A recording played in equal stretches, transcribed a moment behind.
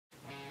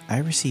I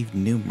received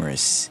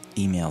numerous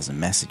emails and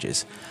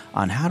messages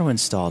on how to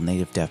install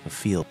native depth of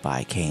field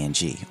by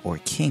KNG, or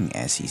King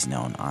as he's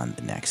known on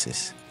the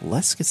Nexus.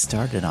 Let's get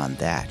started on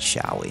that,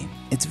 shall we?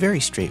 It's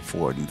very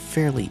straightforward and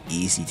fairly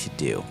easy to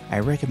do. I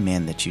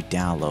recommend that you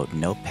download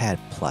Notepad++,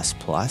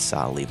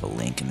 I'll leave a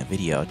link in the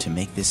video, to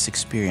make this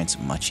experience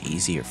much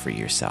easier for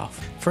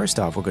yourself. First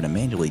off, we're going to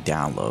manually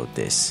download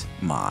this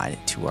mod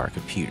to our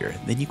computer.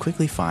 Then you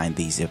quickly find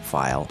the zip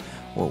file,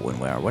 or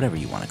WinRAR, or whatever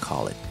you want to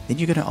call it. Then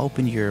you're going to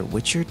open your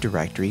Witcher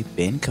directory,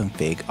 bin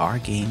config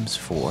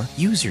rgames4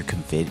 user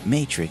config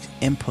matrix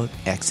input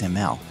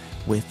XML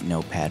with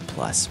Notepad++.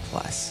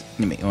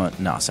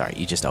 No, sorry,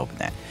 you just open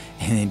that.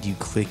 And then you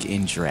click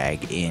and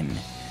drag in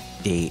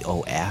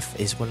DOF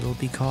is what it'll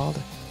be called.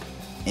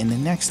 And the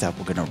next up,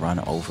 we're going to run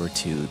over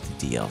to the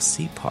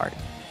DLC part.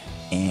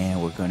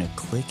 And we're going to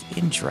click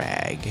and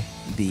drag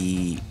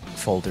the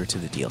folder to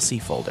the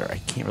DLC folder. I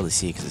can't really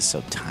see it because it's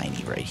so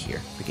tiny right here.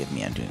 Forgive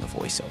me, I'm doing a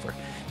voiceover.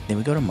 Then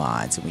we go to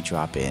mods and we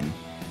drop in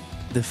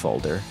the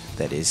folder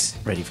that is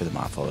ready for the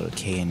mod folder,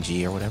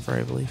 KNG or whatever,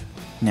 I believe.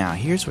 Now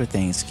here's where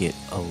things get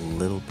a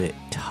little bit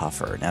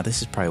tougher. Now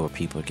this is probably where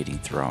people are getting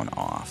thrown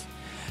off.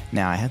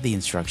 Now I have the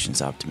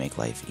instructions up to make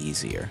life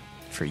easier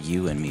for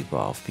you and me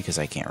both because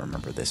I can't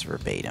remember this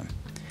verbatim.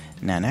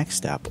 Now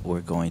next up,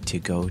 we're going to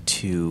go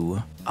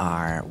to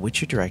our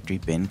Witcher directory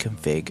bin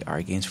config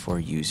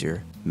rgames4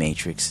 user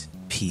matrix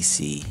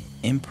PC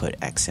input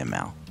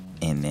XML.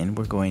 And then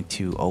we're going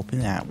to open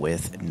that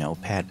with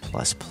Notepad++.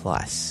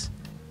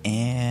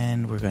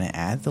 And we're going to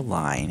add the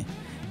line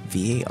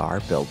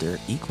var builder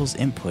equals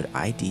input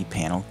ID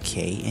panel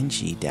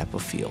KNG depth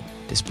of field,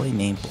 display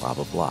name blah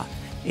blah blah.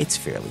 It's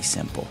fairly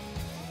simple.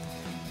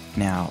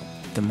 Now,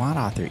 the mod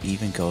author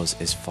even goes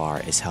as far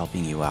as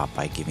helping you out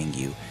by giving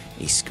you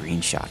a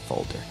screenshot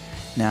folder.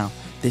 Now,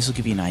 this will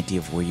give you an idea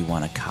of where you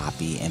want to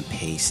copy and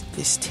paste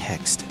this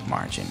text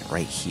margin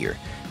right here.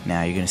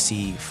 Now, you're going to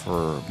see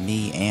for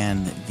me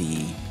and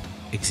the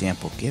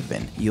example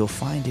given, you'll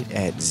find it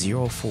at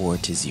 04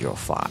 to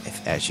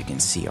 05. As you can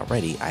see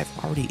already, I've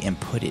already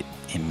inputted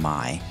in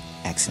my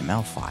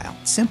XML file.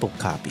 Simple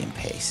copy and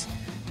paste.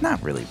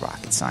 Not really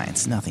rocket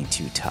science, nothing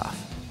too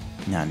tough.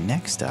 Now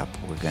next up,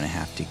 we're going to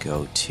have to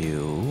go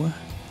to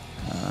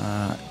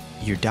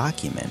your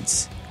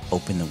documents,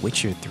 open the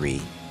Witcher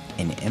 3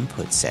 and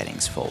input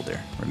settings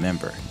folder.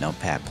 Remember,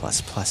 Notepad++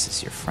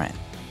 is your friend.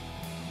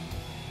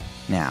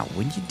 Now,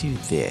 when you do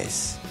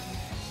this,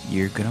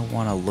 you're going to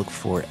want to look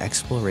for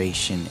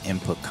exploration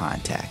input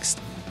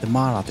context. The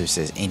mod author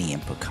says any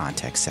input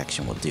context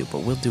section will do,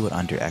 but we'll do it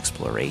under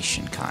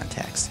exploration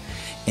context.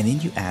 And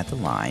then you add the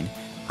line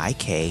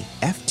IK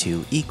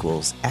F2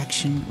 equals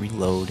action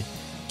reload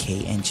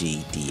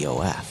KNG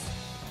DOF.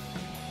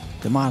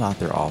 The mod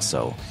author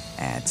also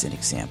adds an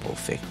example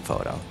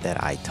photo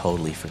that I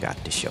totally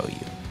forgot to show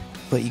you,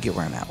 but you get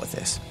where I'm at with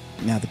this.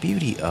 Now, the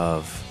beauty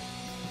of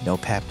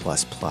Notepad++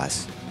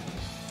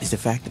 is the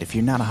fact that if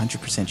you're not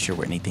 100% sure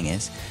where anything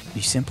is,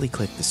 you simply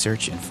click the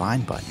search and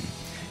find button,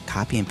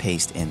 copy and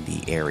paste in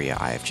the area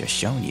I have just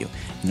shown you,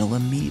 and it'll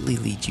immediately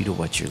lead you to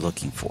what you're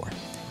looking for.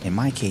 In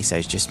my case, I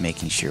was just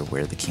making sure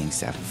where the King's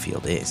depth of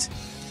field is.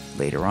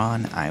 Later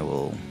on,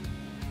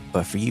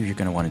 but for you, you're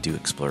going to want to do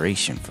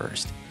exploration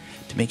first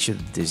to make sure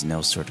that there's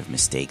no sort of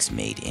mistakes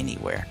made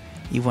anywhere.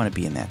 You want to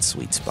be in that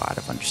sweet spot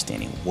of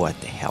understanding what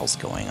the hell's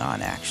going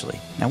on actually.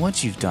 Now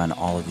once you've done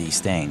all of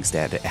these things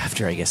that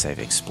after I guess I've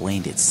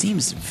explained it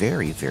seems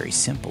very, very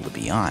simple to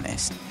be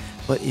honest,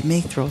 but it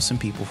may throw some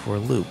people for a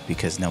loop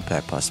because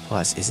Notepad++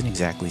 isn't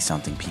exactly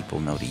something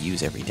people know to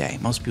use every day.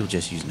 Most people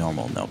just use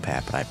normal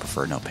Notepad, but I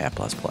prefer Notepad++.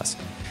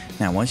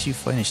 Now once you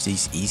finish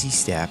these easy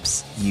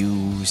steps,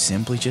 you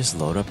simply just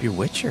load up your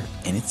Witcher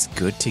and it's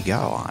good to go,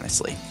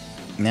 honestly.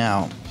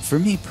 Now, for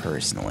me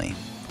personally,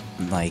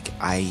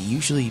 I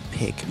usually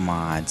pick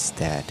mods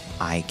that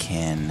I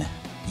can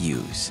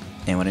use.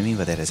 And what I mean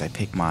by that is I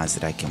pick mods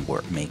that I can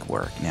make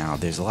work. Now,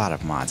 there's a lot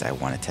of mods I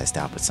want to test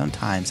out, but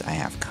sometimes I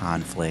have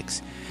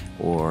conflicts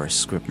or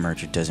script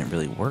merger doesn't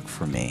really work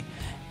for me,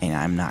 and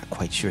I'm not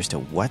quite sure as to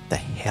what the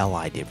hell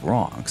I did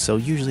wrong. So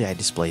usually I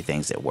display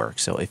things that work.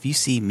 So if you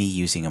see me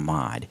using a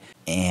mod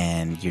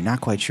and you're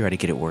not quite sure how to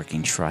get it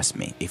working, trust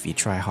me, if you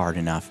try hard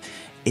enough,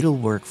 it'll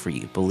work for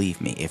you. Believe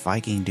me, if I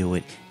can do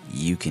it,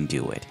 you can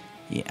do it.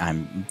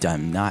 I'm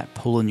not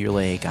pulling your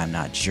leg, I'm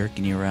not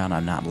jerking you around,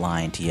 I'm not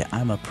lying to you,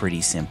 I'm a pretty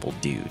simple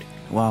dude.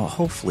 Well,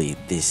 hopefully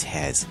this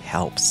has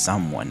helped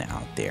someone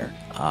out there.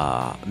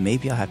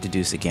 Maybe I'll have to do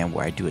this again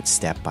where I do it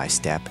step by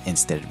step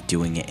instead of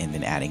doing it and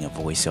then adding a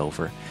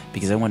voiceover,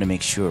 because I want to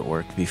make sure it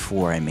worked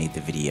before I made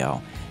the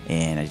video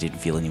and I didn't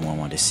feel anyone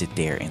wanted to sit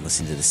there and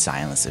listen to the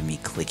silence of me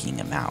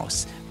clicking a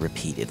mouse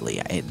repeatedly.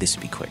 This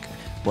would be quicker.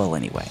 Well,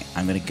 anyway,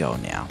 I'm going to go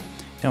now.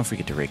 Don't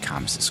forget to rate,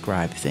 comment,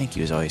 subscribe. Thank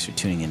you as always for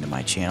tuning into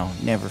my channel.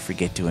 Never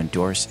forget to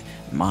endorse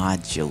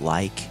mods you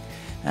like.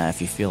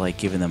 If you feel like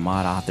giving the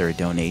mod author a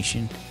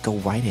donation, go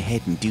right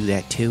ahead and do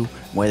that too.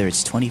 Whether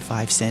it's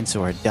 25 cents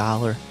or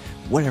 $1,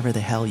 whatever the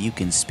hell you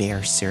can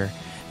spare, sir.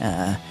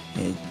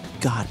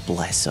 God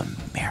bless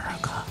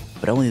America.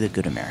 but only the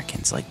good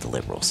Americans, like the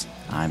liberals.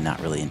 I'm not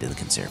really into the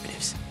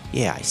conservatives.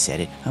 Yeah, I said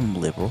it. I'm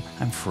liberal.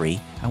 I'm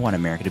free. I want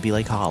America to be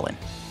like Holland.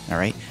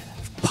 Alright?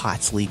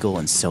 Pot's legal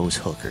and so's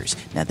hookers.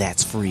 Now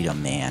that's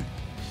freedom, man.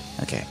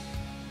 Okay,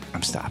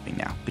 I'm stopping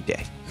now. Good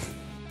day.